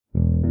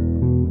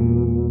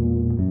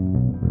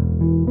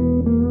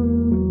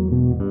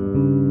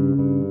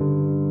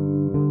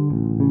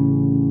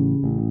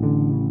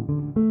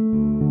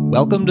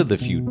Welcome to the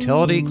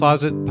Futility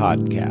Closet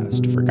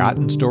podcast,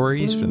 forgotten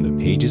stories from the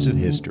pages of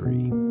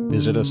history.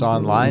 Visit us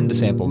online to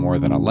sample more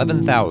than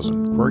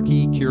 11,000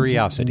 quirky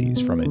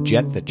curiosities, from a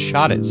jet that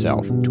shot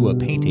itself to a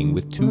painting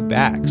with two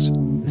backs.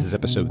 This is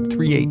episode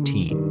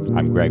 318.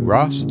 I'm Greg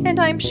Ross. And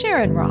I'm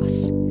Sharon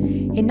Ross.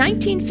 In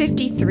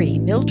 1953,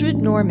 Mildred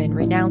Norman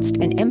renounced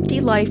an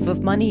empty life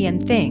of money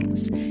and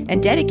things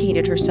and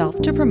dedicated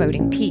herself to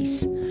promoting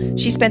peace.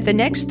 She spent the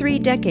next 3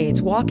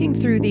 decades walking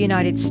through the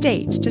United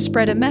States to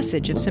spread a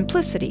message of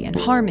simplicity and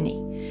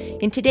harmony.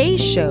 In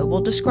today's show,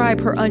 we'll describe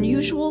her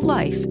unusual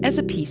life as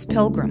a Peace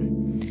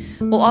Pilgrim.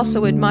 We'll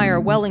also admire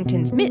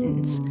Wellington's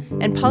Mittens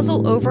and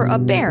puzzle over a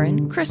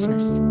barren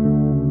Christmas.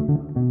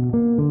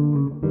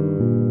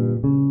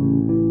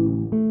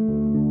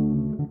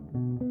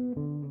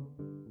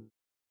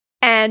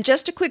 And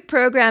just a quick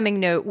programming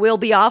note, we'll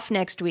be off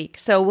next week,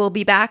 so we'll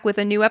be back with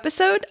a new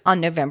episode on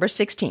November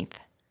 16th.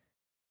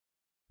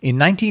 In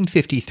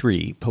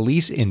 1953,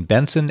 police in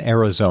Benson,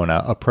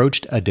 Arizona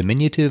approached a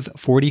diminutive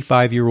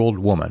 45-year-old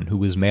woman who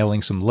was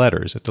mailing some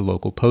letters at the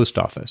local post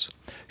office.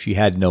 She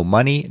had no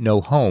money, no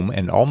home,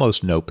 and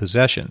almost no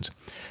possessions.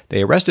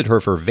 They arrested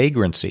her for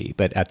vagrancy,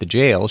 but at the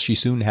jail she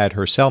soon had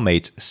her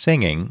cellmates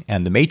singing,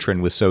 and the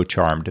matron was so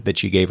charmed that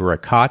she gave her a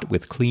cot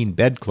with clean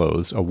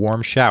bedclothes, a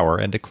warm shower,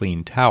 and a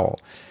clean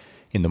towel.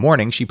 In the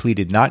morning, she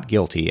pleaded not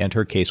guilty, and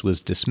her case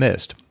was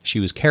dismissed. She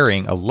was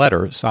carrying a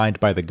letter signed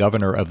by the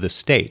governor of the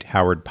state,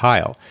 Howard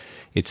Pyle.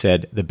 It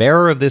said, "The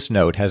bearer of this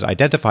note has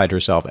identified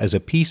herself as a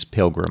peace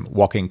pilgrim,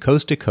 walking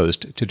coast to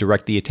coast to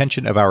direct the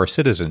attention of our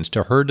citizens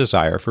to her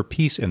desire for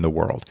peace in the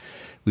world.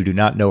 We do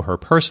not know her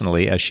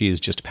personally, as she is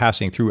just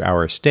passing through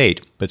our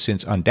state, but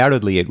since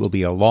undoubtedly it will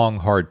be a long,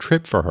 hard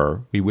trip for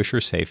her, we wish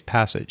her safe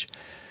passage."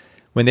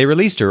 When they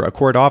released her, a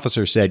court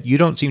officer said, "You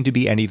don't seem to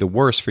be any the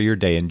worse for your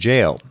day in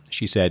jail."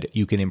 She said,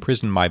 "You can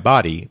imprison my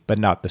body, but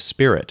not the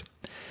spirit."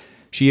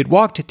 She had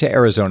walked to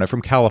Arizona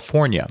from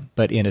California,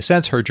 but in a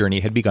sense her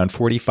journey had begun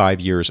 45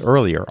 years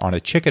earlier on a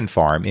chicken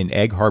farm in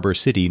Egg Harbor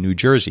City, New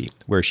Jersey,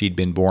 where she'd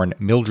been born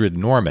Mildred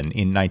Norman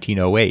in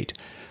 1908.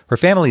 Her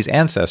family's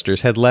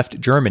ancestors had left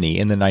Germany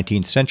in the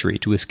 19th century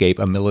to escape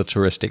a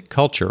militaristic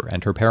culture,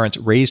 and her parents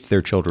raised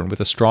their children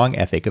with a strong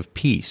ethic of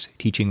peace,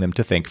 teaching them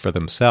to think for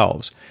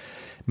themselves.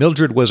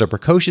 Mildred was a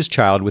precocious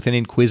child with an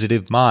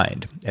inquisitive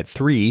mind. At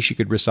 3, she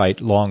could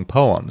recite long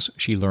poems.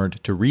 She learned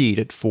to read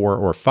at 4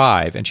 or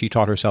 5, and she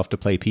taught herself to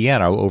play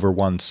piano over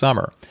one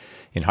summer.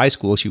 In high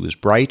school, she was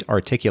bright,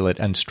 articulate,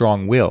 and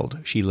strong-willed.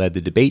 She led the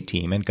debate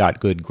team and got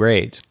good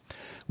grades.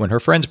 When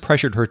her friends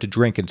pressured her to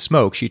drink and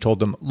smoke, she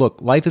told them,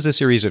 "Look, life is a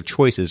series of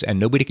choices, and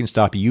nobody can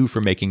stop you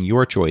from making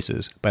your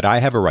choices, but I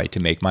have a right to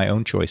make my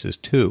own choices,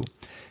 too."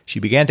 She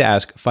began to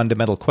ask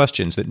fundamental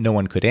questions that no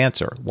one could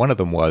answer. One of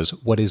them was,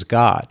 "What is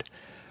God?"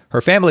 Her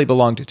family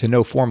belonged to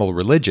no formal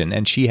religion,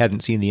 and she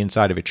hadn't seen the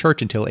inside of a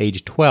church until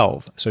age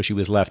 12, so she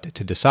was left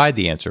to decide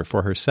the answer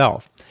for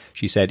herself.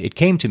 She said, "It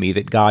came to me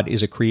that God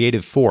is a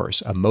creative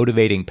force, a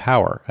motivating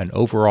power, an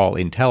overall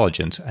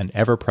intelligence, an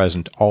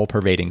ever-present,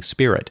 all-pervading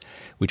spirit,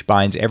 which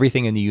binds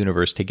everything in the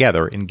universe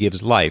together and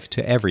gives life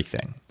to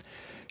everything."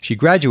 She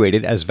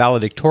graduated as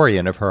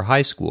valedictorian of her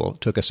high school,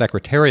 took a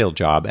secretarial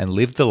job, and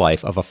lived the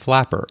life of a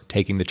flapper,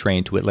 taking the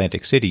train to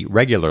Atlantic City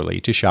regularly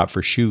to shop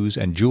for shoes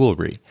and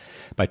jewelry.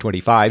 By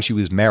 25, she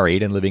was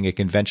married and living a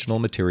conventional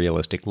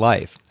materialistic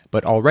life.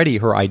 But already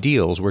her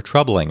ideals were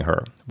troubling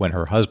her. When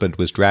her husband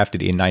was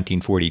drafted in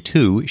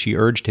 1942, she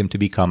urged him to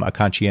become a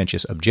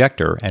conscientious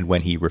objector, and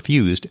when he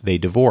refused, they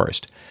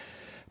divorced.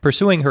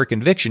 Pursuing her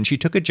conviction, she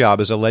took a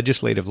job as a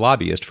legislative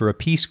lobbyist for a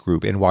peace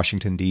group in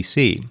Washington,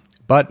 D.C.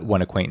 But,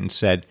 one acquaintance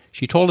said,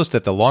 she told us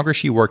that the longer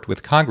she worked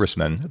with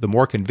congressmen, the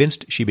more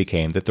convinced she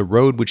became that the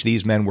road which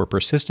these men were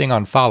persisting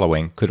on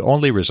following could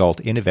only result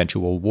in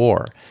eventual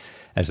war.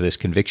 As this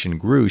conviction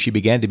grew, she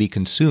began to be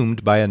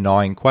consumed by a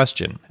gnawing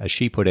question. As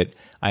she put it,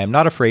 "I am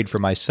not afraid for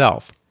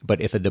myself,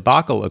 but if a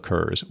debacle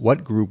occurs,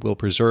 what group will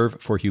preserve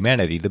for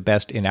humanity the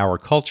best in our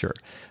culture?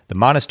 The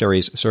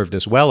monasteries served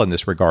us well in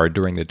this regard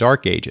during the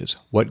Dark Ages.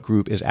 What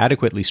group is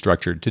adequately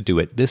structured to do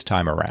it this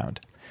time around?"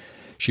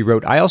 She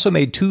wrote, "I also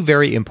made 2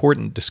 very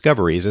important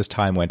discoveries as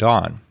time went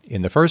on.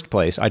 In the first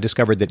place, I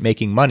discovered that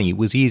making money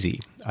was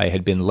easy. I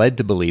had been led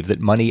to believe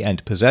that money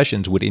and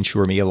possessions would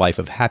ensure me a life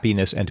of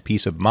happiness and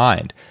peace of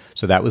mind,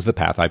 so that was the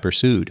path I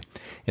pursued.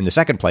 In the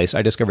second place,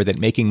 I discovered that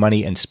making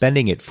money and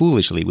spending it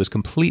foolishly was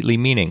completely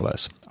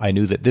meaningless. I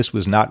knew that this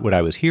was not what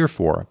I was here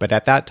for, but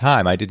at that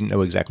time I didn't know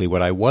exactly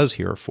what I was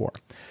here for."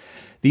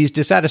 These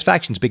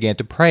dissatisfactions began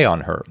to prey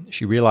on her.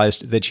 She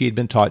realized that she had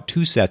been taught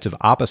 2 sets of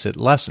opposite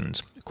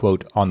lessons.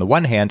 Quote, "On the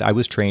one hand, I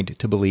was trained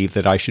to believe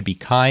that I should be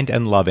kind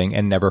and loving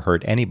and never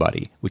hurt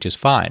anybody, which is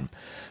fine.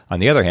 On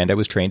the other hand, I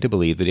was trained to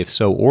believe that if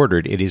so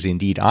ordered, it is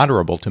indeed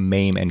honorable to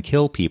maim and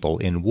kill people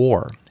in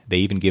war. They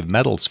even give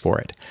medals for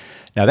it.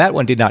 Now that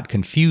one did not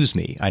confuse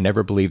me. I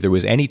never believed there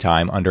was any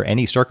time, under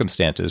any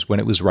circumstances, when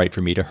it was right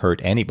for me to hurt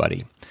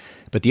anybody.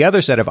 But the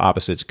other set of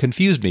opposites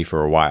confused me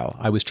for a while.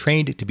 I was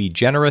trained to be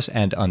generous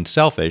and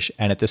unselfish,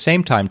 and at the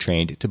same time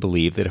trained to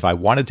believe that if I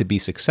wanted to be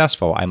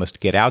successful, I must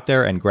get out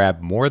there and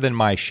grab more than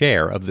my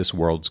share of this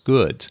world's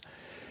goods.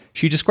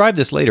 She described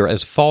this later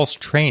as false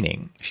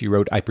training. She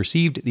wrote, "I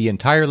perceived the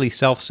entirely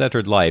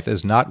self-centered life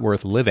as not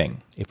worth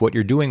living. If what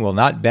you're doing will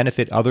not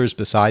benefit others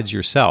besides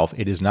yourself,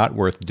 it is not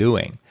worth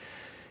doing."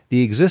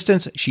 The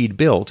existence she'd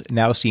built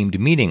now seemed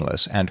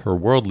meaningless, and her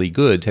worldly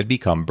goods had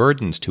become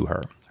burdens to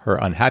her. Her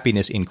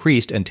unhappiness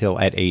increased until,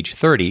 at age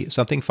 30,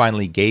 something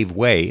finally gave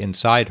way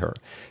inside her.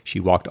 She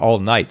walked all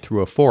night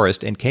through a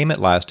forest and came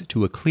at last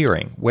to a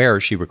clearing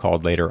where, she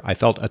recalled later, I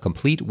felt a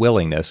complete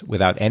willingness,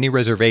 without any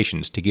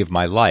reservations, to give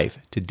my life,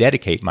 to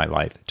dedicate my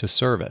life to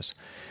service.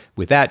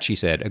 With that, she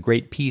said, a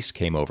great peace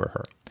came over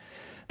her.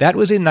 That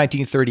was in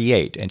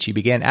 1938, and she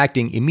began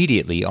acting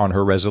immediately on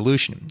her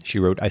resolution. She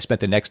wrote, "I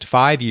spent the next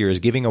 5 years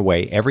giving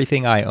away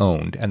everything I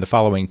owned, and the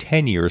following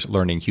 10 years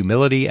learning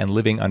humility and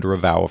living under a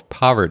vow of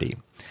poverty."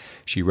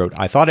 She wrote,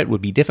 "I thought it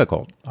would be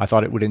difficult. I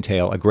thought it would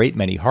entail a great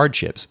many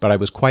hardships, but I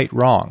was quite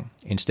wrong.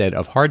 Instead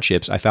of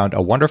hardships, I found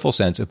a wonderful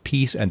sense of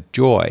peace and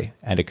joy,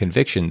 and a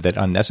conviction that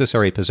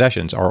unnecessary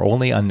possessions are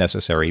only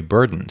unnecessary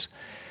burdens."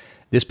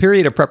 This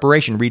period of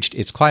preparation reached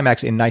its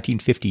climax in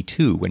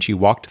 1952 when she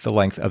walked the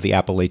length of the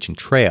Appalachian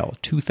Trail,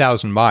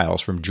 2,000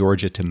 miles from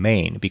Georgia to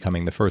Maine,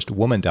 becoming the first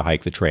woman to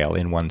hike the trail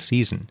in one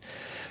season.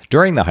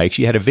 During the hike,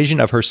 she had a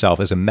vision of herself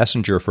as a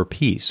messenger for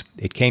peace.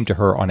 It came to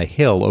her on a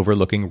hill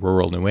overlooking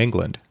rural New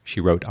England. She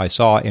wrote, "I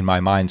saw in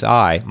my mind's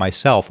eye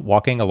myself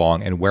walking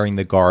along and wearing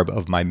the garb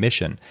of my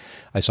mission.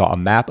 I saw a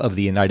map of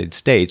the United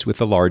States with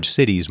the large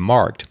cities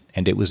marked,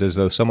 and it was as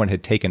though someone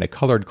had taken a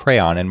colored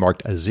crayon and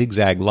marked a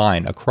zigzag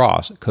line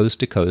across,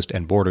 coast to coast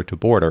and border to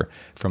border,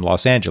 from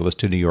Los Angeles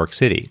to New York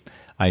City.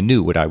 I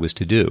knew what I was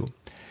to do."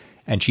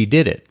 And she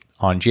did it.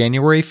 On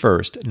January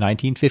 1st,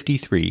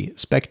 1953,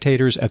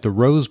 spectators at the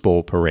Rose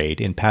Bowl parade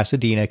in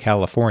Pasadena,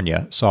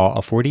 California, saw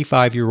a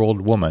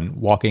 45-year-old woman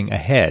walking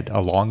ahead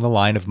along the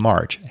line of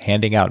march,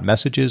 handing out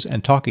messages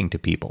and talking to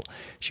people.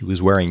 She was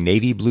wearing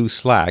navy blue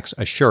slacks,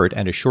 a shirt,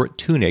 and a short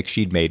tunic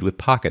she'd made with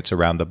pockets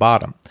around the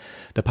bottom.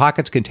 The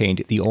pockets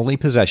contained the only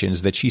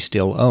possessions that she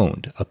still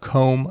owned: a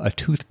comb, a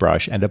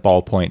toothbrush, and a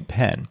ballpoint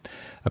pen.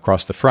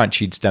 Across the front,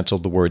 she'd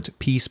stenciled the words,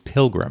 "Peace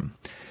Pilgrim."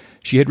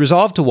 She had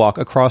resolved to walk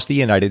across the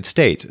United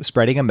States,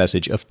 spreading a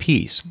message of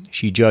peace.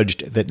 She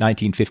judged that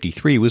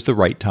 1953 was the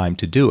right time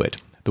to do it.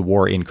 The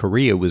war in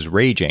Korea was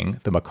raging,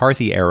 the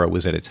McCarthy era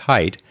was at its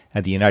height,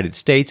 and the United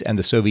States and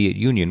the Soviet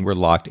Union were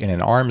locked in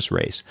an arms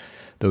race.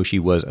 Though she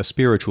was a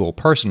spiritual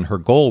person, her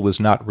goal was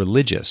not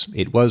religious.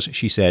 It was,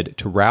 she said,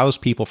 to rouse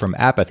people from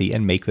apathy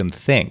and make them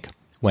think.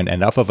 When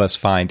enough of us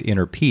find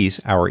inner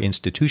peace, our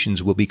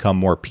institutions will become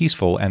more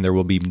peaceful and there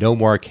will be no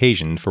more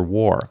occasion for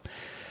war.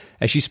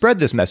 As she spread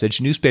this message,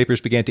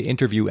 newspapers began to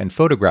interview and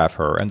photograph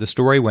her, and the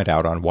story went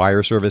out on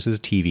wire services,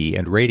 TV,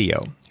 and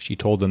radio. She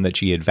told them that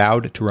she had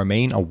vowed to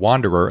remain a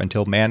wanderer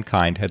until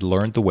mankind had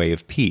learned the way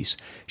of peace.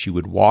 She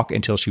would walk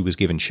until she was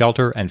given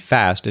shelter and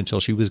fast until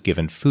she was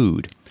given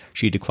food.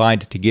 She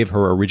declined to give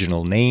her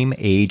original name,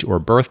 age, or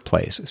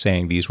birthplace,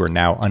 saying these were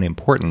now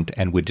unimportant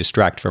and would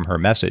distract from her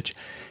message.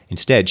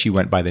 Instead, she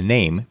went by the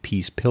name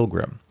Peace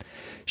Pilgrim.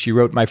 She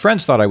wrote, "My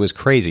friends thought I was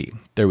crazy.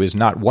 There was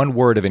not one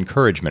word of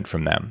encouragement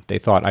from them. They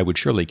thought I would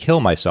surely kill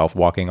myself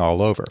walking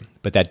all over.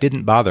 But that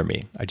didn't bother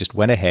me. I just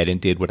went ahead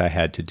and did what I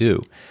had to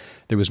do.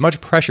 There was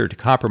much pressure to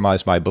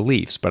compromise my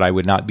beliefs, but I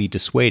would not be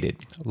dissuaded.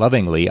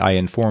 Lovingly, I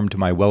informed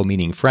my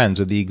well-meaning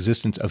friends of the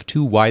existence of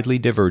two widely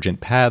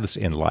divergent paths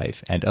in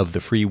life, and of the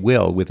free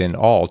will within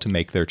all to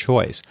make their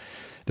choice.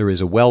 There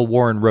is a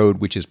well-worn road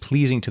which is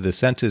pleasing to the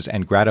senses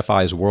and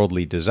gratifies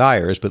worldly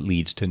desires, but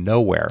leads to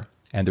nowhere.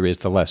 And there is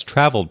the less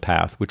traveled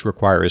path, which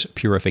requires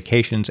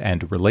purifications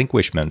and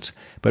relinquishments,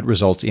 but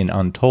results in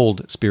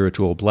untold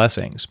spiritual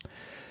blessings."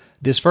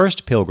 This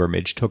first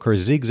pilgrimage took her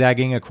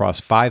zigzagging across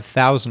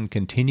 5,000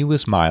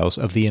 continuous miles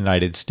of the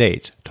United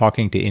States,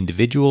 talking to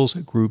individuals,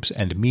 groups,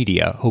 and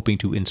media, hoping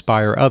to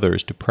inspire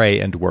others to pray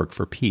and work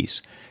for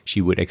peace.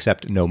 She would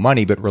accept no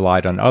money but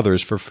relied on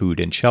others for food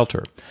and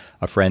shelter.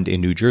 A friend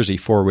in New Jersey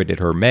forwarded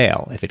her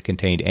mail. If it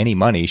contained any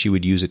money, she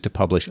would use it to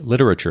publish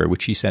literature,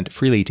 which she sent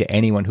freely to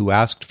anyone who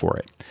asked for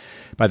it.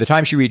 By the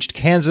time she reached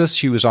Kansas,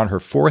 she was on her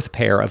 4th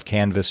pair of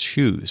canvas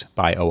shoes.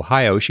 By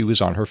Ohio, she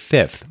was on her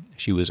 5th.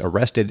 She was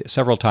arrested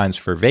several times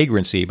for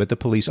vagrancy, but the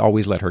police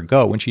always let her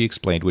go when she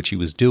explained what she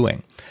was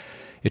doing.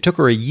 It took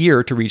her a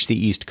year to reach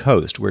the East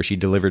Coast, where she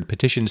delivered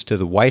petitions to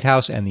the White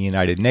House and the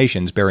United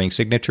Nations bearing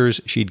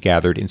signatures she'd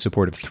gathered in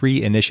support of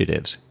 3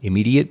 initiatives: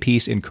 immediate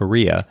peace in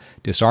Korea,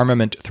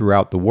 disarmament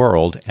throughout the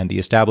world, and the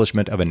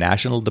establishment of a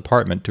national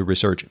department to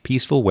research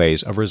peaceful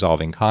ways of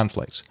resolving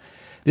conflicts.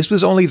 This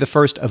was only the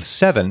first of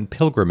 7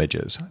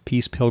 pilgrimages.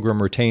 Peace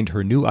Pilgrim retained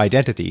her new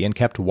identity and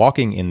kept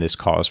walking in this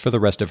cause for the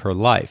rest of her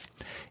life.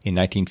 In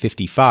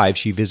 1955,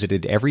 she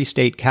visited every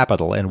state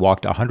capital and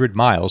walked 100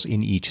 miles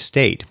in each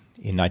state.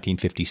 In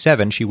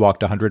 1957, she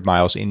walked 100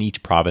 miles in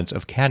each province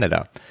of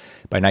Canada.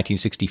 By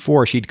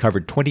 1964, she'd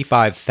covered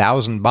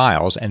 25,000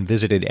 miles and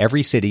visited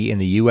every city in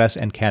the U.S.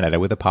 and Canada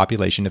with a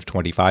population of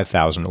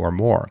 25,000 or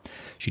more.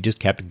 She just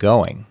kept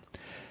going.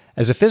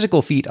 As a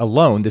physical feat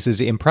alone, this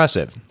is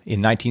impressive. In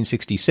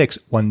 1966,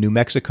 one New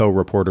Mexico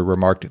reporter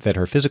remarked that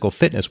her physical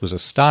fitness was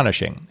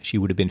astonishing. She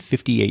would have been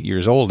 58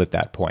 years old at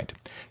that point.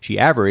 She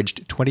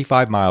averaged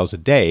 25 miles a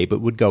day, but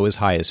would go as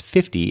high as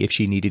 50 if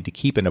she needed to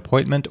keep an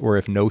appointment or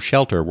if no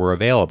shelter were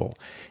available.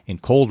 In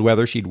cold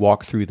weather, she'd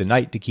walk through the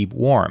night to keep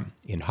warm.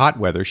 In hot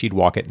weather, she'd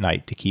walk at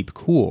night to keep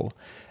cool.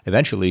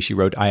 Eventually, she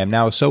wrote, "I am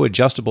now so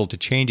adjustable to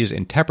changes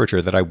in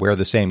temperature that I wear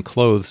the same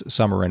clothes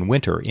summer and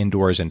winter,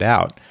 indoors and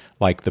out.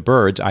 Like the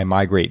birds, I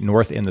migrate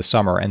north in the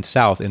summer and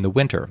south in the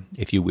winter.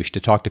 If you wish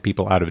to talk to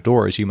people out of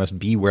doors, you must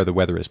be where the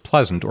weather is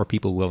pleasant, or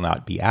people will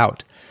not be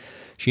out."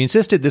 She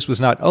insisted this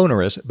was not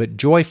onerous, but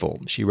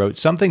joyful. She wrote,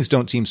 "Some things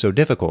don't seem so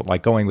difficult,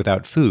 like going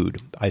without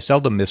food. I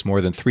seldom miss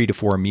more than 3 to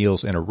 4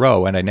 meals in a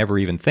row, and I never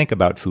even think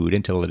about food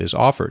until it is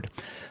offered."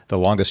 The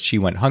longest she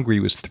went hungry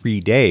was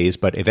 3 days,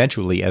 but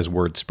eventually, as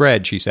word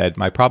spread, she said,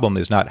 "My problem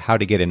is not how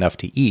to get enough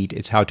to eat,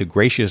 it's how to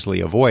graciously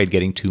avoid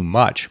getting too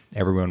much.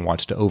 Everyone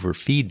wants to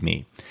overfeed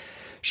me."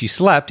 She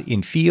slept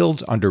in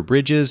fields, under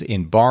bridges,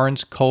 in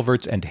barns,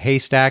 culverts, and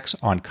haystacks,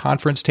 on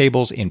conference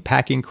tables, in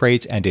packing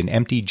crates, and in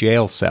empty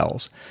jail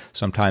cells.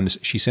 Sometimes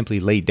she simply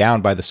lay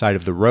down by the side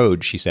of the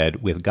road, she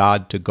said, with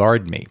God to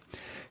guard me.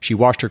 She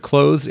washed her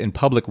clothes in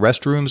public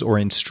restrooms or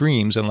in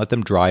streams and let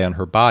them dry on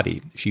her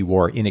body. She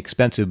wore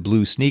inexpensive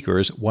blue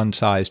sneakers, one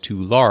size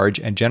too large,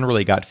 and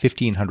generally got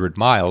 1,500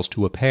 miles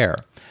to a pair.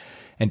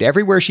 And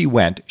everywhere she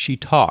went, she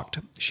talked.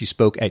 She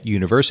spoke at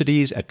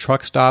universities, at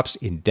truck stops,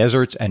 in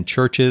deserts and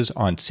churches,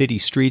 on city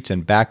streets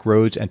and back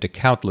roads, and to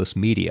countless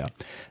media.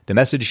 The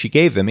message she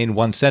gave them in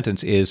one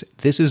sentence is,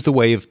 "This is the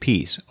way of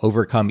peace.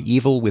 Overcome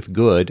evil with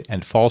good,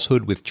 and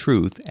falsehood with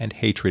truth, and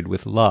hatred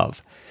with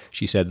love."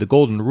 She said the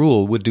golden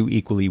rule would do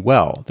equally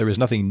well. There is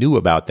nothing new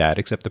about that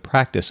except the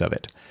practice of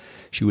it.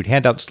 She would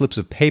hand out slips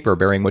of paper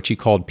bearing what she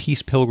called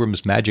Peace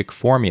Pilgrim's magic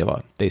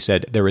formula. They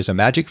said, "There is a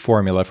magic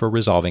formula for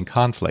resolving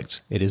conflicts.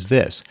 It is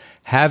this: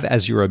 have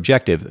as your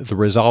objective the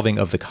resolving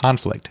of the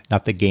conflict,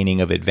 not the gaining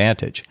of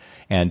advantage.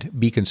 And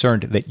be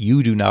concerned that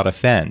you do not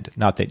offend,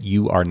 not that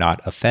you are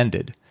not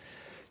offended."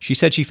 She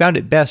said she found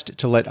it best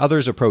to let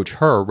others approach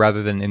her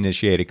rather than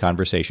initiate a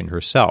conversation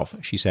herself.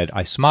 She said,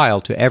 "I smile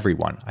to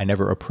everyone. I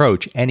never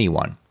approach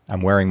anyone.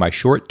 I'm wearing my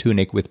short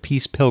tunic with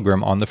Peace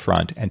Pilgrim on the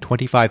front and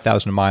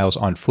 25,000 miles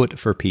on foot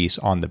for peace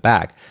on the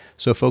back,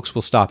 so folks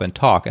will stop and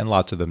talk, and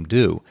lots of them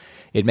do.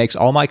 It makes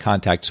all my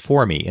contacts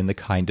for me in the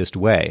kindest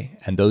way,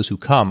 and those who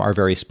come are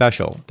very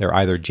special. They're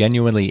either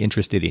genuinely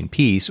interested in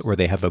peace or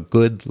they have a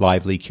good,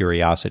 lively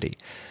curiosity."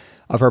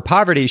 Of her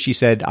poverty, she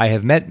said, "I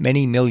have met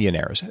many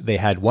millionaires. They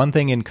had one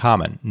thing in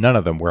common. None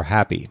of them were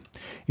happy.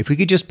 If we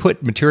could just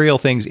put material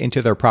things into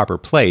their proper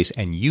place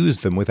and use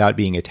them without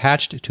being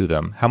attached to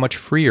them, how much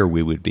freer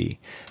we would be.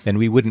 Then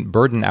we wouldn't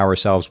burden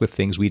ourselves with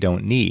things we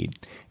don't need.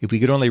 If we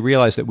could only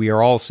realize that we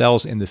are all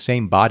cells in the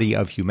same body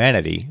of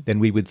humanity, then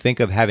we would think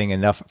of having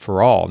enough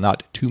for all,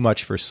 not too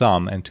much for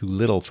some and too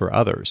little for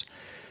others."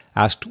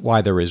 Asked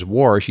why there is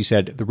war, she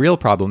said, "The real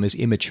problem is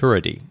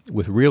immaturity.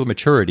 With real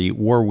maturity,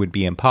 war would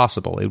be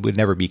impossible. It would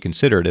never be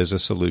considered as a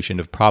solution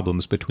of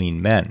problems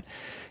between men.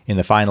 In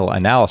the final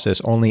analysis,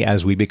 only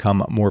as we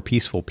become more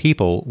peaceful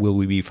people will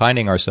we be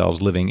finding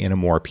ourselves living in a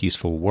more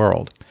peaceful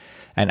world."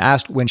 And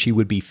asked when she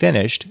would be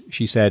finished,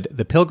 she said,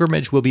 "The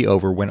pilgrimage will be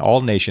over when all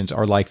nations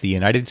are like the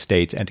United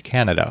States and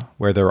Canada,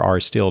 where there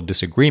are still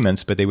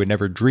disagreements, but they would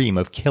never dream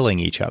of killing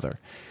each other."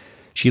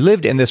 She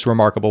lived in this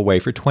remarkable way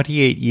for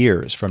 28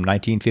 years, from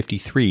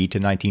 1953 to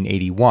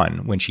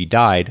 1981, when she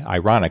died,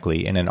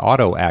 ironically, in an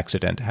auto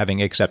accident,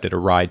 having accepted a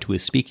ride to a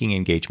speaking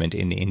engagement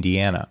in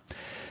Indiana.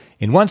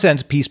 In one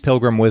sense, Peace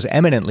Pilgrim was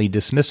eminently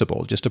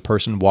dismissible, just a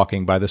person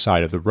walking by the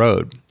side of the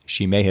road.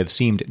 She may have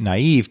seemed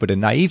naive, but a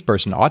naive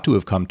person ought to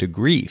have come to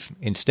grief.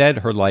 Instead,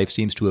 her life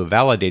seems to have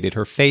validated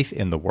her faith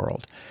in the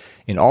world.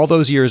 In all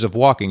those years of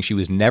walking, she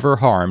was never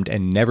harmed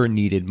and never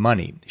needed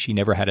money. She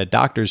never had a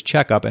doctor's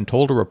checkup and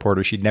told a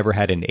reporter she'd never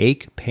had an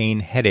ache,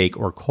 pain, headache,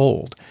 or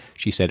cold.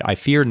 She said, "I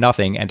fear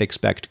nothing and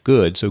expect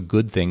good, so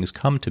good things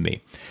come to me."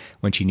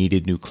 When she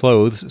needed new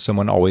clothes,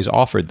 someone always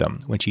offered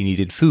them. When she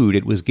needed food,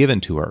 it was given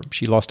to her.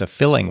 She lost a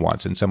filling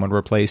once, and someone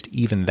replaced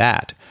even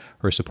that.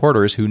 Her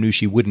supporters, who knew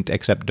she wouldn't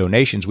accept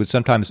donations, would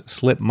sometimes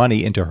slip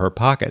money into her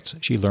pockets.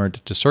 She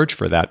learned to search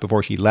for that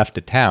before she left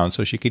a town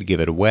so she could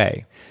give it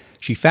away.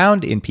 She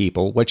found in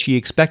people what she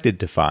expected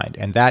to find,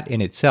 and that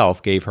in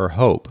itself gave her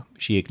hope.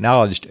 She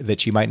acknowledged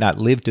that she might not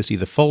live to see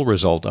the full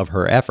result of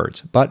her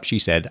efforts, but, she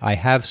said, "I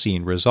have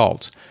seen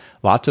results."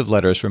 Lots of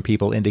letters from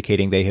people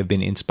indicating they have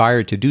been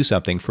inspired to do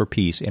something for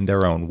peace in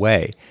their own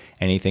way.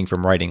 Anything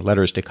from writing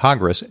letters to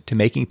Congress to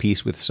making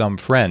peace with some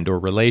friend or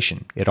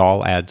relation. It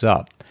all adds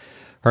up.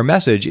 Her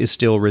message is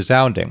still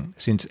resounding.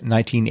 Since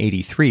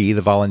 1983,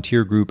 the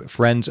volunteer group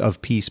Friends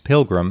of Peace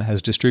Pilgrim has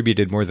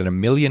distributed more than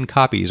 1 million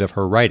copies of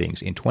her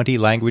writings in 20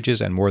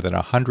 languages and more than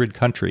 100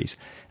 countries,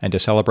 and a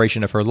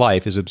celebration of her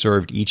life is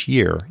observed each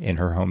year in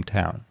her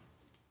hometown.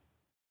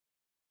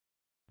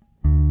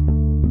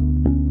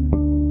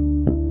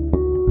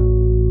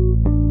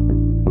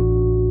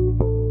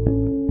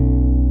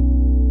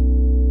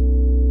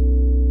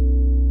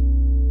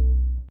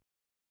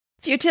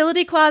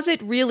 Futility Closet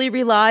really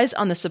relies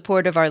on the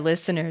support of our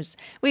listeners.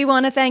 We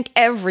want to thank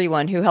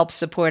everyone who helps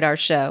support our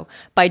show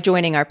by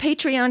joining our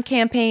Patreon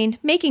campaign,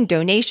 making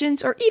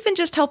donations, or even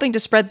just helping to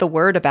spread the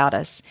word about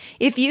us.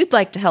 If you'd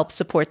like to help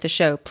support the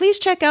show, please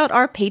check out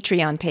our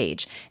Patreon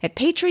page at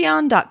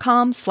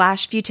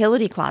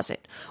patreon.com/futilitycloset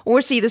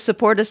or see the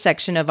Support Us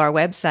section of our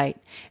website.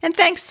 And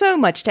thanks so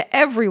much to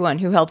everyone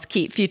who helps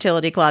keep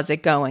Futility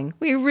Closet going.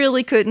 We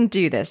really couldn't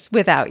do this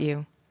without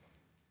you.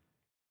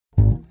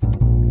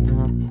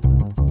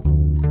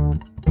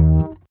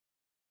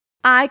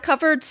 I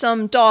covered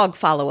some dog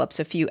follow-ups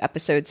a few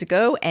episodes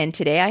ago, and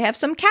today I have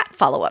some cat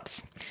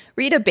follow-ups.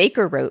 Rita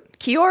Baker wrote,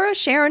 Kiora,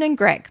 Sharon, and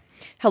Greg.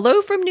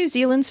 Hello from New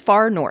Zealand's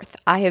far north.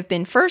 I have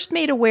been first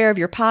made aware of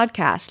your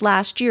podcast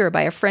last year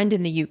by a friend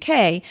in the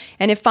UK,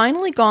 and have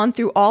finally gone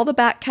through all the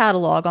back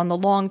catalog on the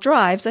long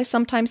drives I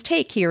sometimes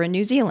take here in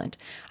New Zealand.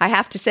 I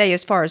have to say,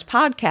 as far as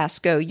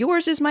podcasts go,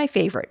 yours is my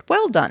favorite.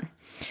 Well done.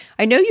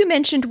 I know you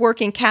mentioned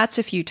working cats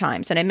a few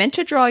times, and I meant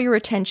to draw your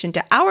attention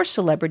to our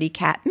celebrity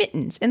cat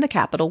Mittens in the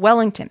capital,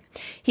 Wellington.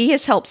 He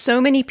has helped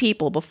so many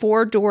people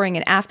before, during,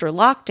 and after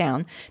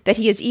lockdown that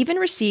he has even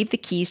received the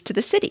keys to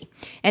the city,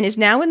 and is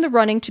now in the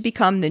running to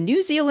become the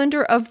New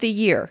Zealander of the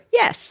Year.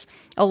 Yes,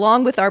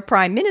 along with our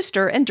Prime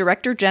Minister and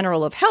Director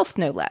General of Health,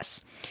 no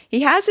less.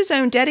 He has his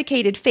own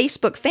dedicated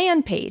Facebook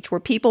fan page where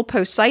people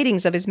post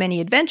sightings of his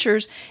many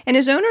adventures, and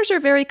his owners are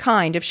very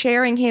kind of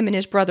sharing him and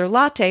his brother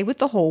Latte with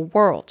the whole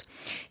world.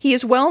 He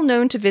is well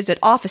known to visit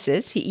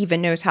offices, he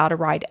even knows how to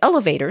ride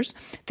elevators,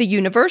 the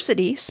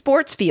university,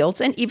 sports fields,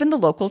 and even the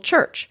local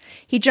church.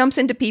 He jumps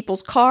into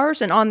people's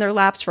cars and on their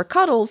laps for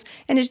cuddles,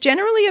 and is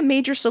generally a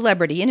major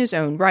celebrity in his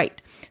own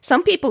right.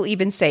 Some people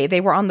even say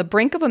they were on the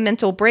brink of a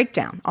mental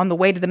breakdown, on the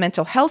way to the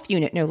mental health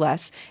unit no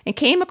less, and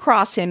came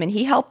across him and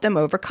he helped them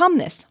overcome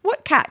this.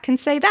 What cat can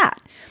say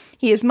that?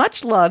 He is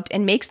much loved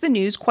and makes the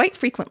news quite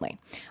frequently.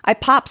 I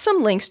popped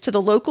some links to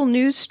the local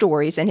news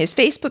stories and his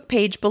Facebook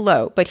page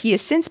below, but he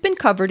has since been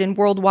covered in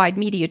worldwide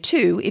media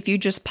too if you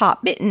just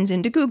pop Mittens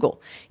into Google.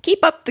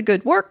 Keep up the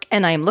good work,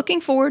 and I am looking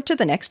forward to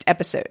the next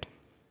episode.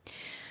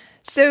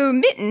 So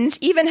Mittens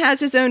even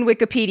has his own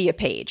Wikipedia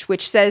page,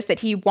 which says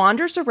that he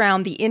wanders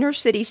around the inner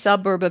city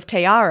suburb of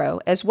Te Aro,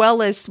 as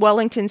well as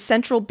Wellington's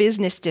Central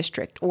Business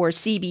District, or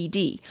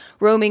CBD,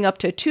 roaming up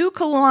to 2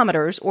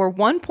 kilometers or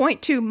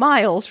 1.2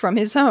 miles from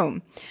his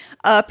home.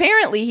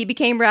 Apparently, he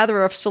became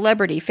rather a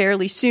celebrity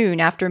fairly soon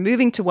after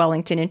moving to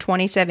Wellington in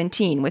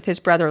 2017 with his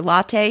brother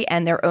Latte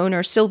and their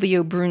owner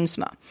Silvio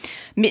Brunsma.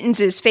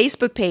 Mittens'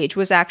 Facebook page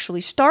was actually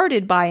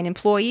started by an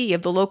employee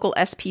of the local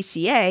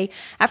SPCA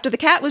after the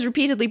cat was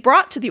repeatedly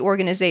brought to the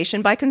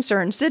organization by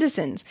concerned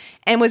citizens,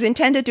 and was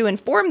intended to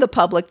inform the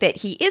public that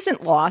he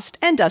isn't lost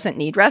and doesn't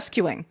need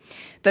rescuing.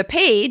 The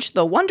page,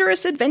 The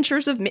Wondrous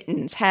Adventures of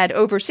Mittens, had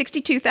over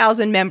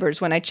 62,000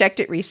 members when I checked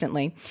it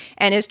recently,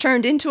 and has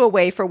turned into a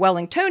way for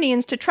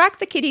Wellingtonians to track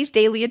the kitty's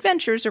daily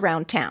adventures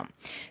around town.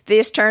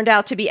 This turned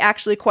out to be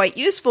actually quite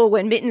useful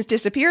when Mittens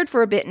disappeared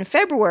for a bit in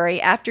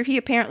February after he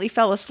apparently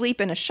fell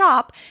asleep in a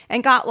shop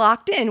and got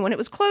locked in when it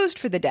was closed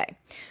for the day.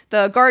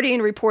 The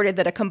Guardian reported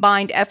that a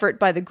combined effort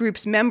by the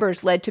group's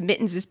members led to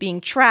Mittens'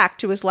 being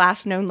tracked to his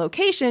last known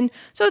location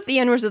so that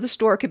the owners of the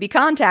store could be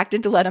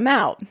contacted to let him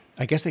out.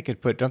 I guess they could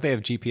don't they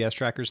have GPS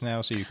trackers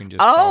now so you can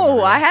just...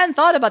 Oh, I hadn't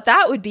thought about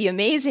that. Would be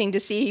amazing to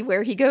see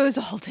where he goes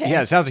all day.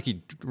 Yeah, it sounds like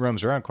he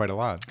roams around quite a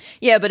lot.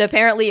 Yeah, but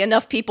apparently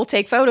enough people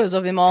take photos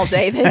of him all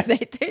day that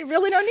they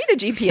really don't need a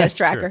GPS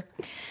tracker.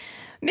 True.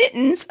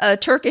 Mittens, a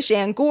Turkish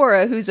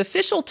Angora whose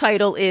official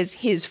title is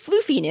His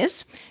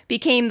Floofiness,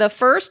 became the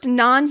first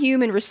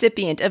non-human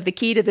recipient of the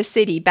Key to the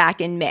City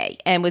back in May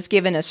and was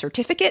given a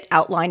certificate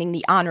outlining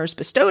the honors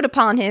bestowed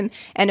upon him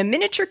and a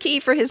miniature key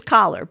for his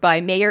collar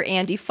by Mayor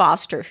Andy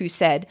Foster, who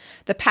said,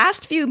 "The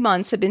past few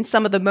months have been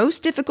some of the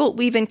most difficult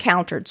we've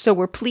encountered, so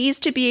we're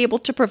pleased to be able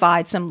to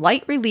provide some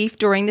light relief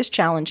during this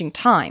challenging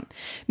time.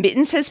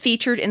 Mittens has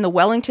featured in the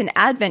Wellington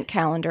Advent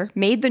Calendar,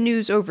 made the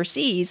news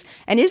overseas,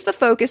 and is the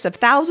focus of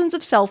thousands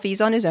of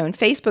selfies on his own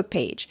Facebook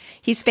page.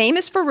 He's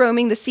famous for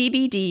roaming the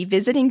CBD,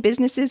 visiting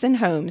businesses and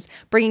homes,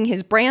 bringing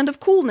his brand of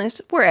coolness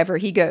wherever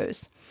he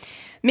goes."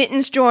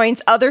 Mittens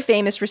joins other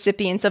famous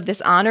recipients of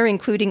this honor,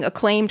 including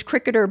acclaimed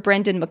cricketer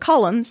Brendan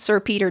McCullum, Sir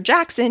Peter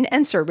Jackson,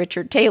 and Sir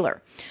Richard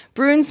Taylor.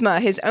 Brunsma,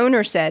 his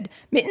owner, said,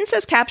 "Mittens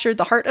has captured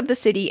the heart of the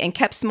city and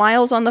kept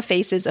smiles on the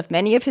faces of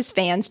many of his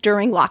fans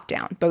during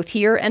lockdown, both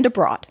here and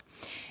abroad."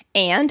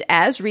 And,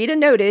 as Rita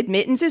noted,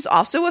 Mittens is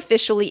also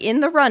officially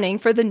in the running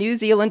for the New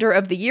Zealander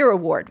of the Year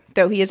award,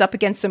 though he is up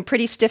against some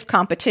pretty stiff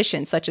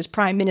competition, such as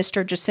Prime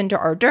Minister Jacinda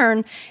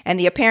Ardern and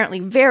the apparently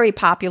very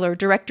popular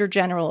Director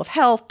General of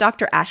Health,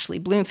 Dr. Ashley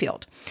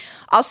Bloomfield.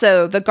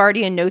 Also, The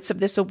Guardian notes of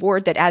this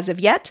award that as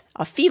of yet,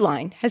 a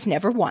feline has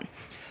never won.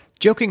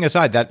 Joking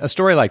aside, that a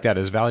story like that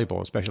is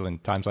valuable, especially in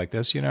times like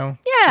this, you know?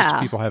 Yeah.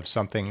 Just people have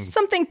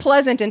something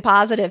pleasant and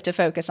positive to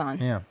focus on.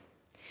 Yeah.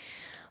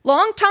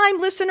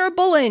 Longtime listener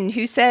Bullen,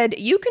 who said,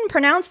 "You can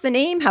pronounce the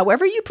name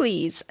however you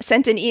please,"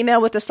 sent an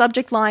email with the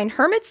subject line,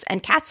 "Hermits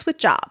and Cats with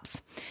Jobs."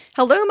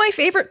 Hello, my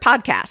favorite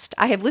podcast.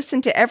 I have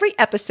listened to every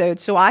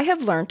episode, so I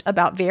have learnt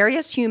about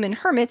various human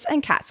hermits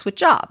and cats with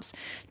jobs.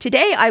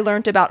 Today, I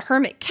learnt about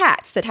hermit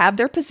cats that have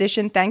their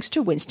position thanks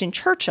to Winston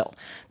Churchill.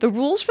 The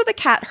rules for the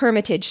cat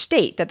hermitage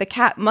state that the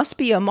cat must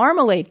be a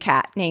marmalade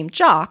cat named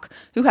Jock,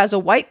 who has a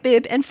white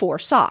bib and 4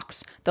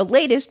 socks, the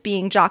latest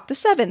being Jock the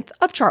 7th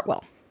of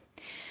Chartwell.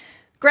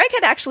 Greg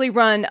had actually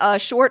run a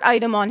short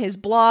item on his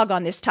blog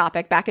on this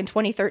topic back in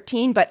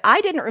 2013, but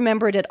I didn't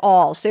remember it at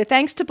all, so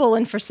thanks to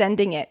Bullen for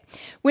sending it.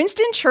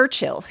 Winston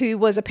Churchill, who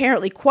was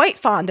apparently quite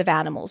fond of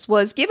animals,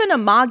 was given a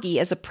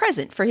Moggy as a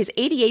present for his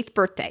 88th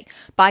birthday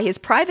by his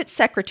private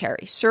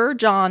secretary, Sir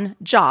John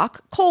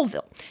Jock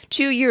Colville,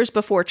 2 years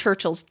before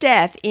Churchill's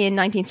death in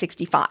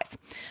 1965.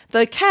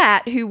 The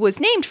cat, who was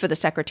named for the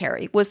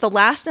secretary, was the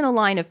last in a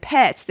line of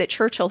pets that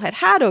Churchill had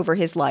had over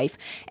his life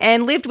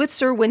and lived with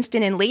Sir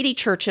Winston and Lady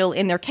Churchill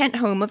in their Kent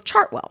home of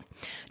Chartwell.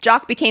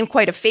 Jock became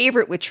quite a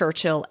favorite with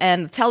Churchill,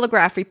 and the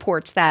Telegraph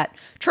reports that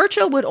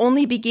Churchill would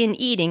only begin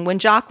eating when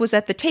Jock was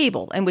at the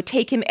table and would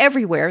take him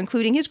everywhere,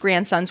 including his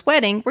grandson's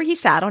wedding, where he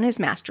sat on his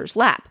master's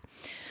lap.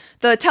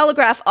 The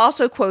Telegraph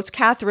also quotes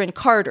Kathryn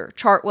Carter,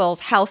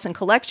 Chartwell's house and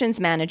collections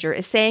manager,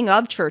 as saying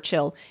of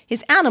Churchill,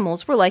 his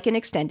animals were like an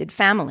extended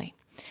family.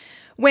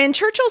 When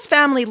Churchill's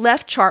family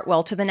left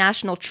Chartwell to the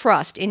National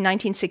Trust in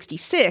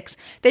 1966,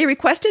 they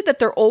requested that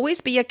there always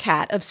be a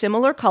cat of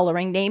similar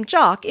coloring named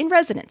Jock in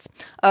residence,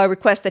 a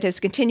request that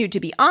has continued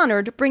to be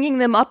honored, bringing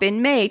them up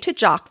in May to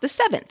Jock the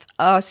 7th,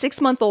 a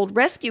 6-month-old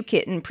rescue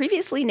kitten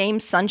previously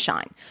named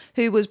Sunshine,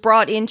 who was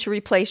brought in to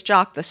replace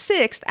Jock the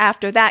 6th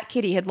after that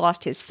kitty had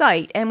lost his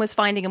sight and was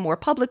finding a more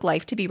public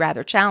life to be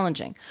rather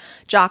challenging.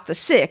 Jock the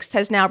 6th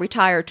has now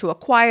retired to a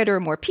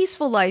quieter, more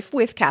peaceful life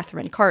with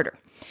Kathryn Carter.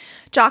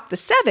 Jock the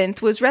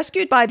 7th was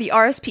rescued by the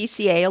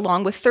RSPCA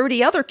along with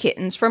 30 other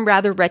kittens from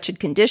rather wretched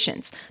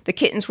conditions. The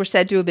kittens were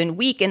said to have been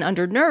weak and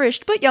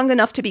undernourished, but young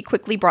enough to be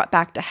quickly brought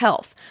back to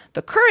health.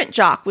 The current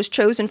Jock was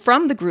chosen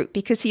from the group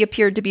because he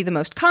appeared to be the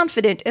most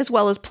confident as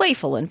well as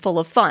playful and full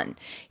of fun.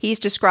 He's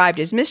described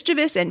as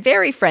mischievous and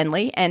very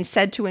friendly and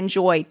said to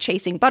enjoy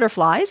chasing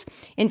butterflies,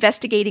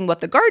 investigating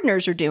what the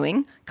gardeners are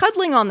doing,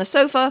 cuddling on the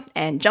sofa,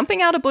 and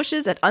jumping out of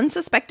bushes at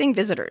unsuspecting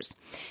visitors.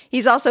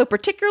 He's also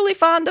particularly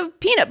fond of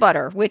peanut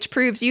butter, which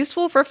proves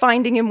useful for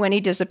finding him when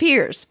he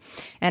disappears.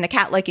 And a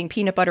cat liking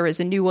peanut butter is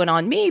a new one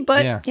on me,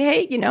 but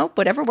hey,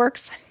 whatever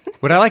works.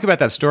 What I like about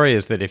that story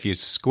is that if you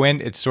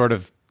squint, it's sort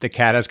of, the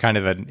cat has kind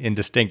of an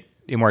indistinct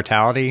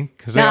immortality,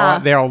 because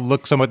they all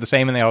look somewhat the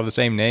same and they all have the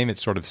same name. It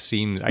sort of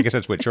seems, I guess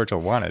that's what Churchill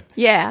wanted.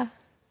 Yeah.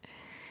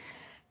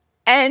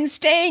 And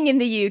staying in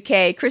the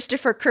UK,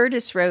 Christopher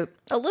Curtis wrote,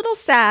 "A little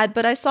sad,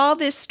 but I saw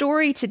this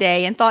story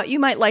today and thought you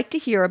might like to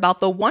hear about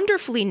the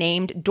wonderfully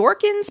named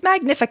Dorkins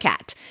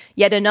Magnificat,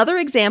 yet another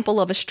example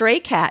of a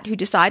stray cat who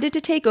decided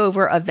to take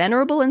over a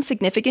venerable and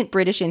significant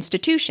British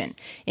institution,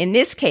 in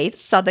this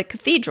case, Southwark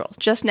Cathedral,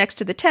 just next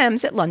to the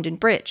Thames at London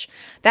Bridge.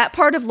 That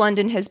part of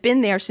London has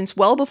been there since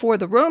well before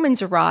the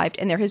Romans arrived,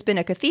 and there has been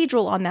a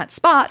cathedral on that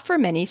spot for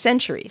many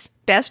centuries.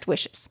 Best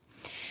wishes."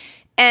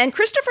 And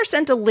Christopher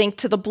sent a link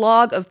to the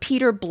blog of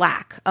Peter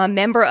Black, a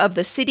member of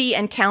the City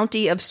and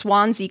County of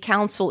Swansea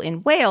Council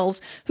in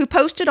Wales, who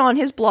posted on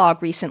his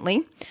blog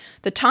recently,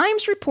 "The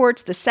Times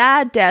reports the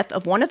sad death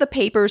of one of the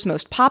paper's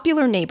most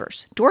popular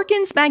neighbors.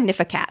 Dorkins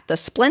Magnificat, the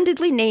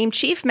splendidly named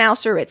chief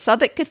mouser at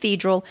Southwark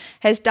Cathedral,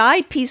 has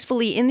died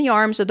peacefully in the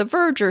arms of the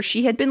verger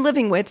she had been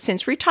living with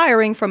since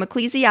retiring from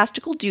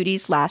ecclesiastical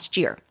duties last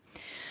year."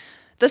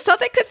 The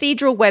Southwark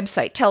Cathedral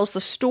website tells the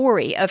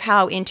story of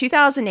how in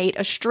 2008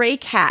 a stray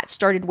cat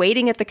started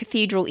waiting at the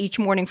cathedral each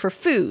morning for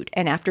food,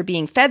 and after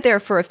being fed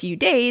there for a few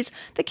days,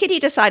 the kitty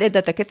decided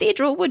that the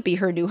cathedral would be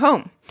her new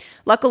home.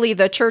 Luckily,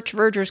 the church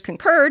vergers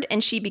concurred,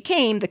 and she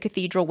became, the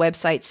cathedral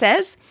website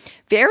says,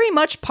 very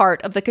much part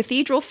of the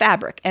cathedral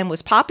fabric and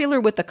was popular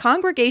with the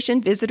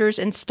congregation, visitors,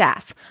 and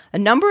staff. A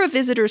number of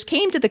visitors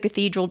came to the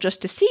cathedral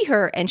just to see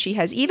her, and she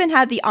has even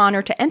had the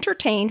honor to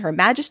entertain Her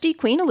Majesty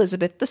Queen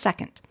Elizabeth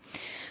II.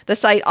 The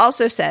site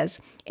also says,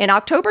 in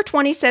October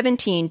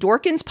 2017,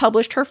 Dorkins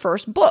published her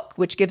first book,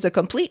 which gives a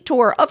complete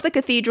tour of the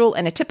cathedral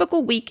and a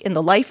typical week in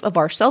the life of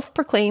our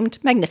self-proclaimed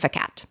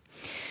Magnificat.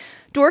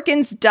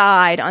 Dorkins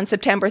died on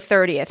September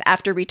 30th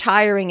after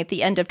retiring at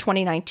the end of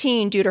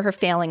 2019 due to her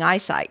failing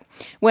eyesight.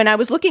 When I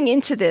was looking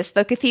into this,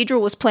 the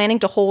cathedral was planning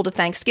to hold a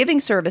Thanksgiving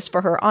service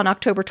for her on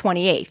October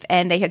 28th,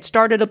 and they had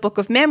started a book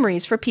of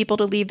memories for people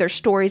to leave their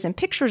stories and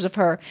pictures of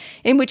her,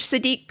 in which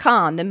Sadiq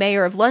Khan, the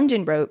mayor of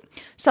London, wrote,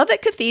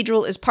 "Southwark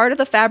Cathedral is part of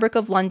the fabric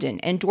of London,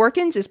 and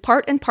Dorkins is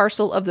part and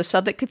parcel of the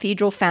Southwark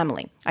Cathedral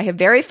family. I have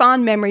very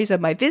fond memories of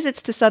my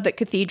visits to Southwark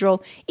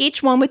Cathedral,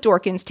 each one with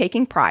Dorkins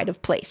taking pride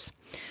of place."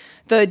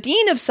 The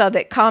Dean of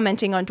Southwark,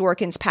 commenting on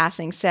Dorkins'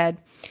 passing, said,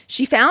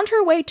 "She found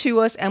her way to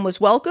us and was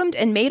welcomed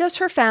and made us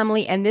her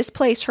family and this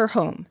place her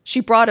home.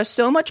 She brought us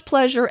so much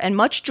pleasure and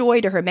much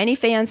joy to her many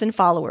fans and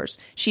followers.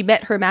 She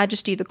met Her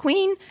Majesty the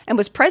Queen and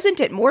was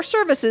present at more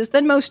services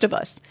than most of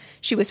us.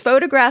 She was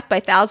photographed by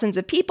thousands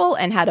of people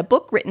and had a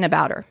book written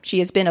about her. She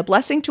has been a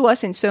blessing to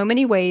us in so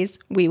many ways.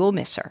 We will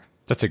miss her."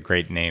 That's a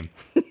great name.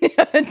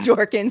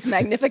 Dorkins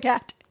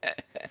Magnificat.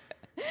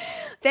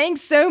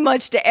 Thanks so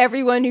much to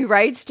everyone who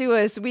writes to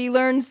us. We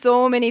learn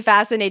so many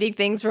fascinating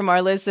things from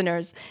our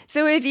listeners.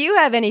 So if you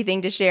have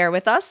anything to share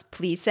with us,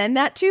 please send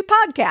that to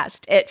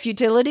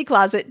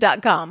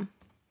podcast@futilitycloset.com.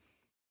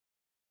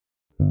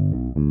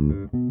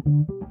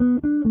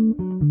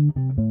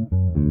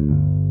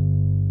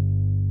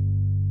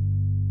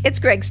 It's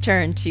Greg's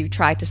turn to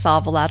try to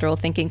solve a lateral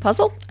thinking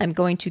puzzle. I'm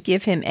going to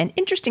give him an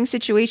interesting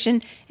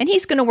situation, and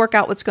he's going to work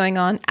out what's going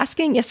on,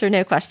 asking yes or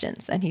no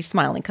questions. And he's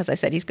smiling because I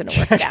said he's going to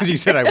work it out. Because you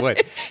said I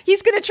would.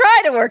 He's going to try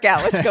to work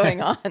out what's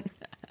going on.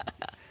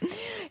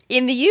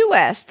 In the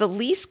U.S., the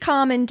least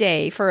common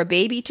day for a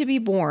baby to be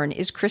born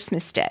is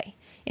Christmas Day.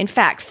 In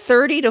fact,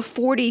 30 to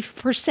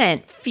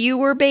 40%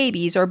 fewer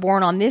babies are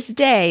born on this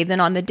day than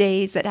on the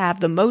days that have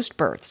the most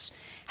births.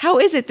 How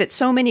is it that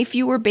so many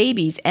fewer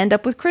babies end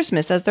up with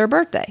Christmas as their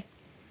birthday?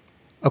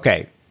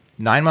 Okay,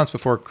 9 months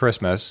before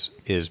Christmas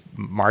is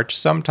March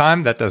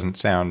sometime. That doesn't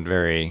sound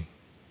very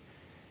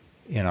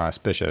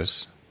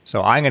inauspicious.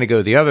 So I'm going to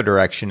go the other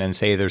direction and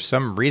say there's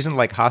some reason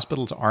like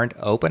hospitals aren't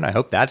open. I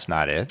hope that's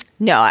not it.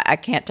 No, I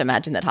can't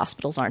imagine that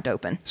hospitals aren't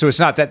open. So it's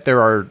not that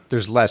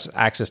there's less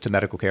access to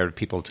medical care to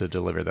people to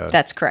deliver those.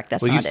 That's correct.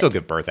 That's well, not you'd still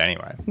give birth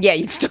anyway. Yeah,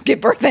 you'd still give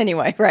birth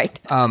anyway, right?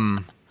 I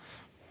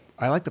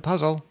like the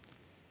puzzle.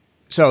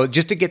 So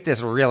just to get this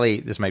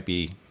this might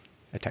be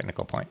a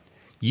technical point.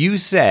 You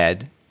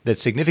said that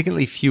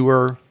significantly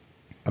fewer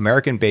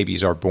American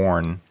babies are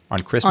born on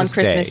Christmas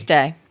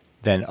Day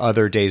than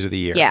other days of the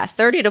year. Yeah,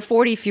 30 to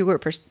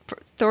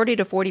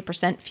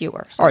 40%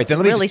 fewer. So all right, then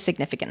let me really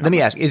significant. Let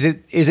me ask: Is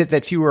it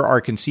that fewer are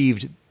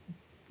conceived?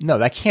 No,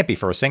 that can't be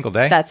for a single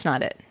day. That's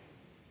not it.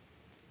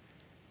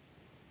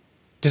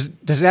 Does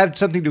it have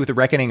something to do with the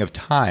reckoning of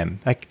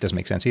time? That doesn't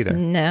make sense either.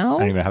 No, I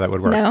don't even know how that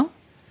would work. No.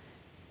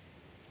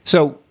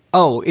 So,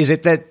 is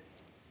it that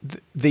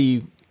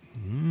the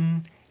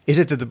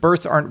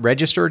births aren't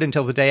registered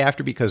until the day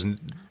after because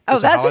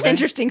that's an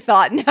interesting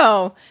thought.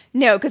 No,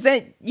 because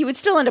then you would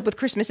still end up with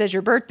Christmas as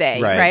your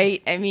birthday,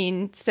 right? I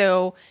mean,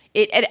 so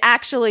it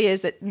actually is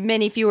that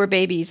many fewer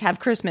babies have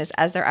Christmas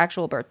as their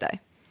actual birthday.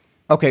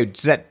 Okay,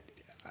 does that?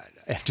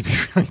 I have to be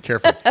really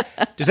careful.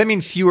 Does that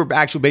mean fewer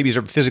actual babies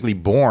are physically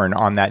born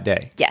on that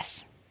day?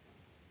 Yes.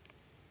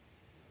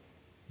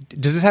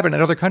 Does this happen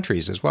in other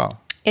countries as well?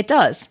 It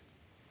does.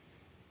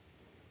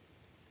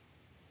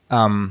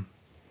 And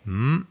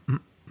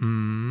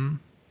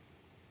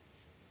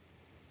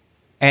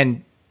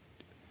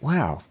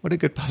wow, what a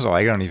good puzzle.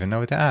 I don't even know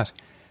what to ask.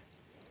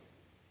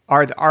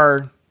 Are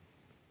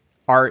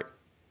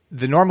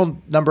the normal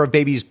number of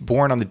babies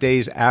born on the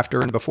days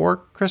after and before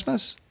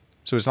Christmas?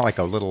 So it's not like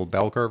a little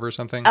bell curve or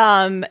something?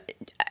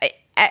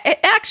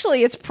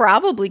 Actually, it's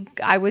probably,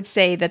 I would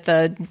say that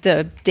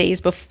the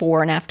days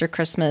before and after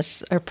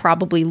Christmas are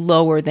probably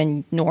lower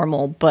than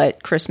normal,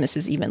 but Christmas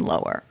is even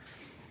lower.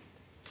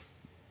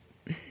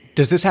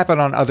 Does this happen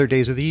on other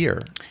days of the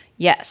year?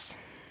 Yes.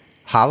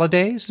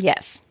 Holidays?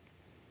 Yes.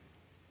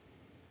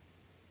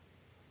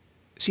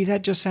 See,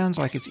 that just sounds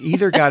like it's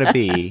either got to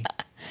be...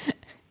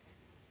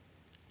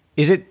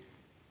 This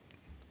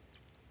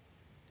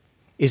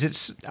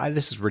is a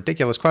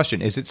ridiculous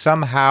question. Is it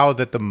somehow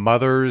that the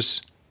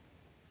mothers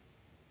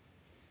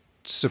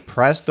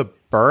suppress the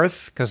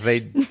birth because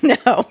they...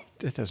 No.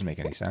 That doesn't make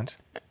any sense.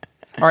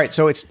 All right,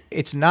 so it's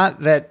not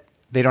that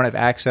they don't have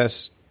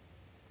access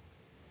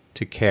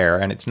to care,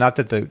 and it's not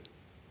that the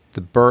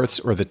births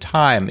or the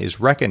time is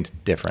reckoned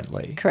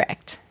differently.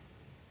 Correct.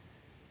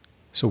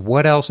 So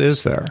what else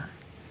is there?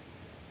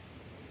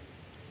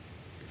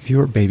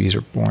 Fewer babies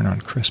are born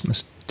on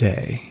Christmas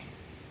Day.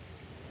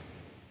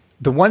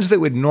 The ones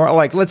that would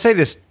let's say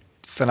this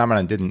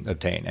phenomenon didn't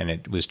obtain and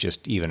it was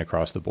just even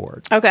across the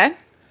board. Okay.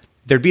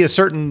 There'd be a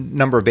certain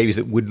number of babies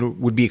that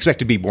would be expected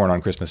to be born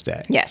on Christmas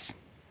Day. Yes.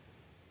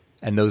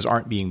 And those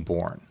aren't being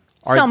born.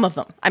 Some of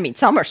them. I mean,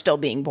 some are still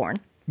being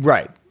born.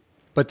 Right.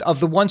 But of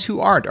the ones who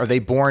aren't, are they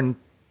born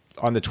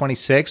on the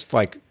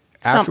 26th,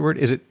 afterward?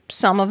 Is it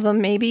some of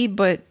them maybe,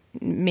 but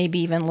maybe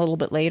even a little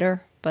bit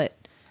later, but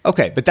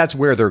okay, but that's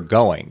where they're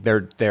going.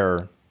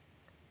 They're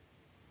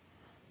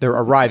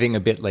arriving a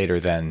bit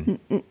later than...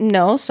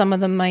 No, some of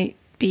them might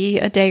be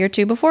a day or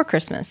two before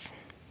Christmas.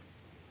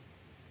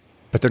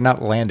 But they're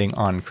not landing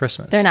on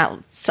Christmas. They're not.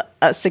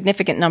 A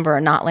significant number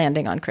are not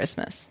landing on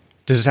Christmas.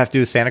 Does this have to do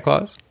with Santa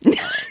Claus? No,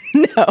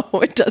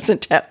 it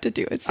doesn't have to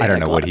do with Santa Claus. I don't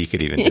know what he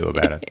could even do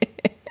about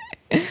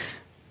it.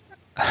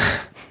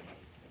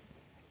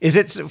 Is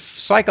it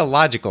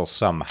psychological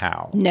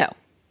somehow? No.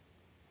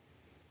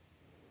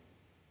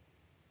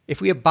 If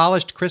we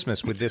abolished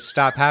Christmas, would this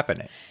stop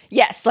happening?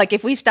 Yes, like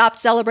if we stopped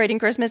celebrating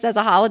Christmas as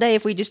a holiday,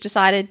 if we just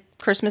decided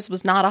Christmas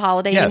was not a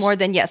holiday anymore,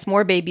 then yes,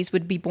 more babies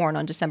would be born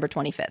on December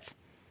 25th.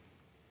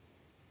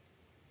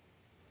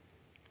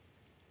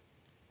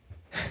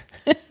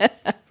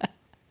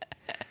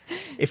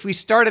 If we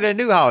started a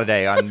new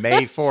holiday on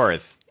May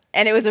 4th.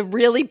 And it was a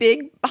really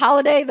big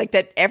holiday, like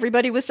that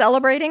everybody was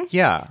celebrating.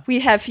 Yeah.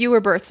 We'd have fewer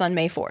births on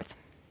May 4th.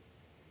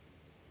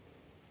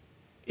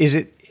 Is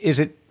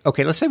it,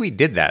 okay, let's say we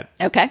did that.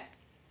 Okay.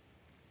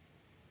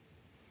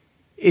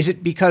 Is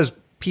it because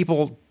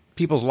people's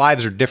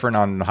lives are different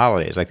on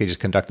holidays? Like they just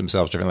conduct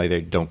themselves differently.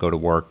 They don't go to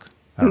work.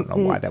 I don't know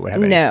why that would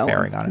have any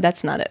bearing on it. No,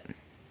 that's not it.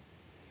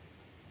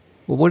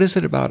 Well, what is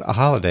it about a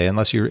holiday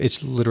unless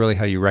it's literally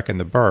how you reckon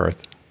the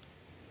birth?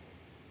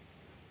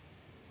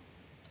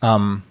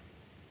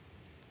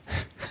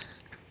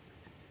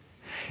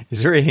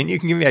 Is there a hint you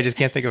can give me? I just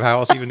can't think of how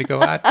else even to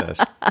go at this.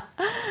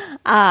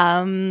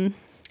 I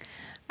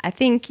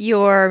think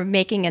you're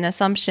making an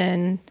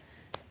assumption.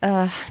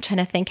 I'm trying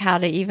to think how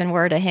to even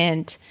word a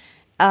hint.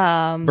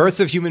 Births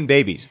of human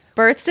babies.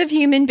 Births of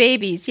human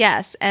babies,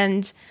 yes.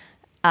 And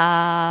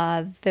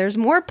there's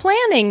more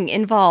planning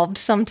involved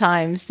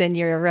sometimes than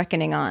you're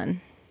reckoning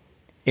on.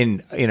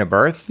 In a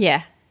birth?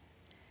 Yeah.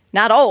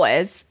 Not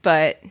always,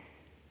 but...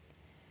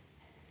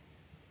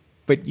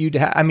 But you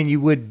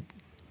would...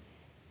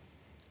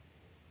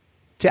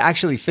 To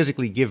actually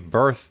physically give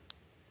birth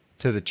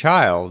to the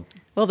child...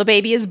 Well, the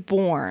baby is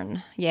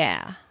born,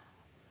 yeah.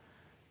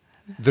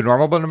 The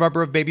normal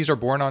number of babies are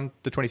born on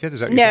the 25th? Is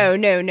that what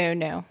you're saying?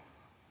 No.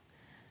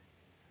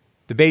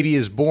 The baby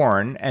is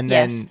born, and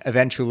then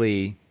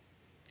eventually...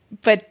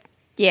 But,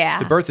 yeah.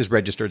 The birth is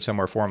registered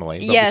somewhere formally,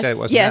 but yes, we said it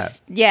wasn't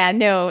that. Yeah,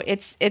 no,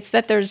 it's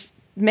that there's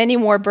many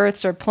more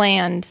births are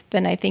planned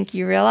than I think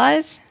you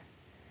realize.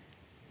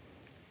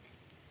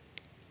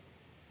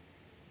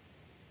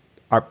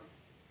 Are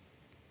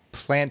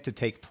planned to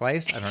take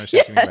place? I don't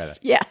understand what you mean by that.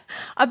 Yeah.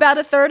 About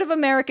a third of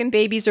American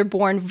babies are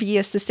born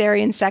via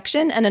cesarean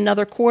section, and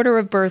another quarter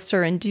of births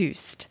are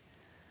induced.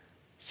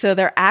 So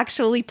they're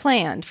actually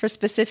planned for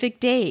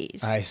specific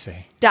days. I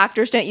see.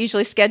 Doctors don't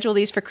usually schedule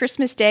these for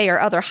Christmas Day or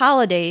other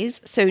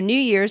holidays, so New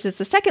Year's is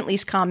the second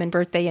least common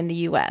birthday in the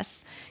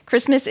U.S.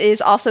 Christmas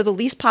is also the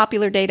least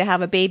popular day to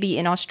have a baby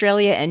in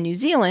Australia and New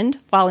Zealand,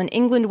 while in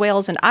England,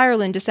 Wales, and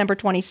Ireland, December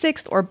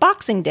 26th or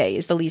Boxing Day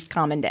is the least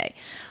common day.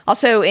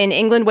 Also, in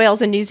England,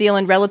 Wales, and New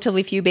Zealand,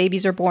 relatively few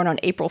babies are born on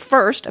April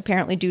 1st,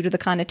 apparently due to the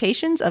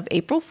connotations of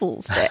April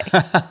Fool's Day.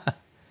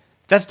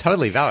 That's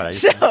totally valid.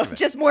 So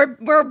just more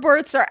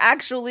births are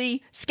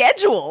actually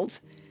scheduled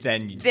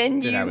than you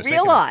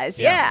realize.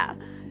 Yeah.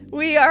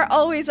 We are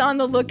always on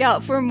the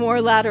lookout for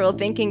more lateral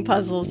thinking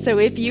puzzles. So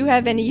if you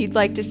have any you'd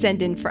like to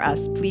send in for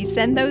us, please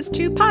send those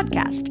to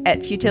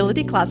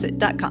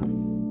podcast@futilitycloset.com.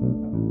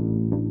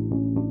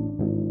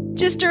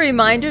 Just a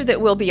reminder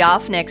that we'll be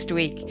off next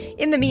week.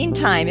 In the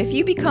meantime, if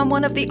you become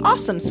one of the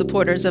awesome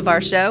supporters of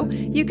our show,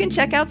 you can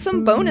check out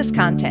some bonus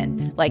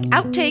content, like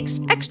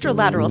outtakes, extra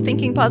lateral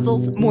thinking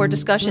puzzles, more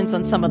discussions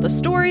on some of the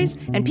stories,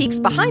 and peeks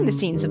behind the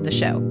scenes of the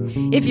show.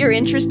 If you're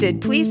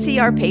interested, please see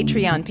our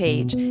Patreon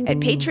page at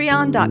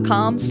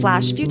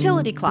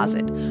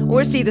patreon.com/futilitycloset,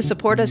 or see the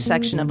Support Us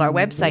section of our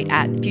website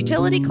at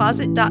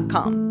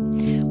futilitycloset.com.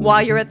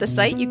 While you're at the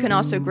site, you can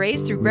also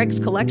graze through Greg's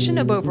collection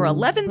of over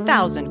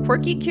 11,000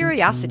 quirky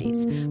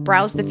curiosities,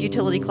 browse the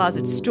Futility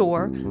Closet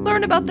store,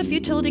 learn about the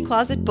Futility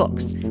Closet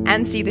books,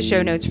 and see the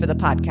show notes for the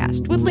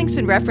podcast, with links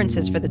and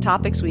references for the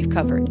topics we've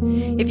covered.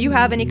 If you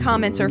have any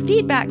comments or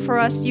feedback for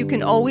us, you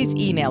can always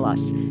email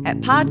us at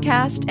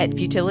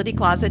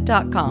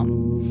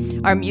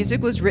podcast@futilitycloset.com. Our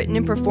music was written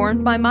and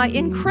performed by my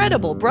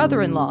incredible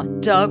brother-in-law,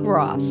 Doug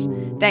Ross.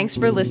 Thanks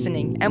for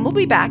listening, and we'll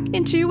be back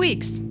in 2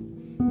 weeks.